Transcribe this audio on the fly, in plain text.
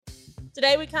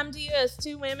Today we come to you as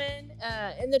two women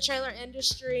in the trailer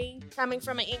industry, coming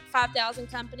from an Inc. 5000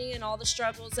 company and all the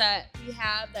struggles that we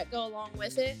have that go along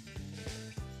with it.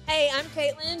 Hey, I'm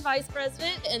Caitlin, Vice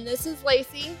President, and this is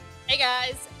Lacey. Hey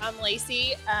guys, I'm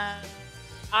Lacey.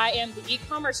 I am the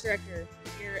e-commerce director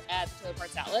here at the Trailer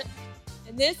Parts Outlet.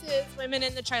 And this is Women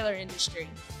in the Trailer Industry.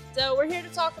 So we're here to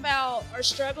talk about our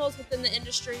struggles within the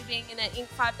industry, being in an Inc.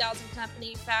 5000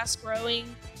 company, fast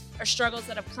growing, our struggles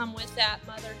that have come with that,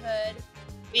 motherhood.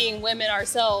 Being women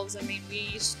ourselves, I mean,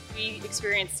 we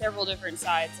experience several different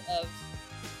sides of,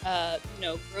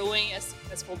 growing a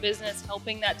successful business,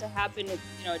 helping that to happen. It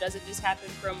doesn't just happen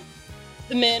from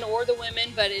the men or the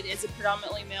women, but it is a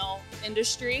predominantly male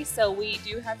industry. So we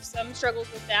do have some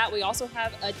struggles with that. We also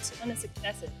have a ton of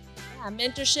successes. Yeah,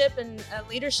 mentorship and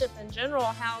leadership in general,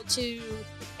 how to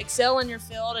excel in your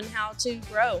field and how to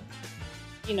grow.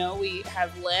 We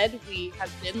have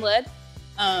been led.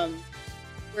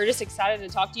 We're just excited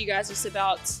to talk to you guys just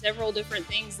about several different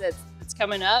things that's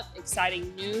coming up,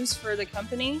 exciting news for the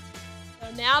company.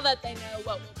 So now that they know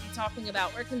what we'll be talking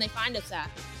about, where can they find us at?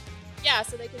 Yeah,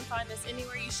 so they can find us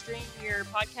anywhere you stream your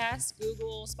podcast,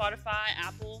 Google, Spotify,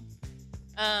 Apple.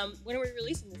 When are we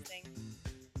releasing this thing?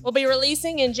 We'll be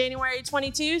releasing in January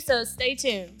 22, so stay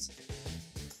tuned.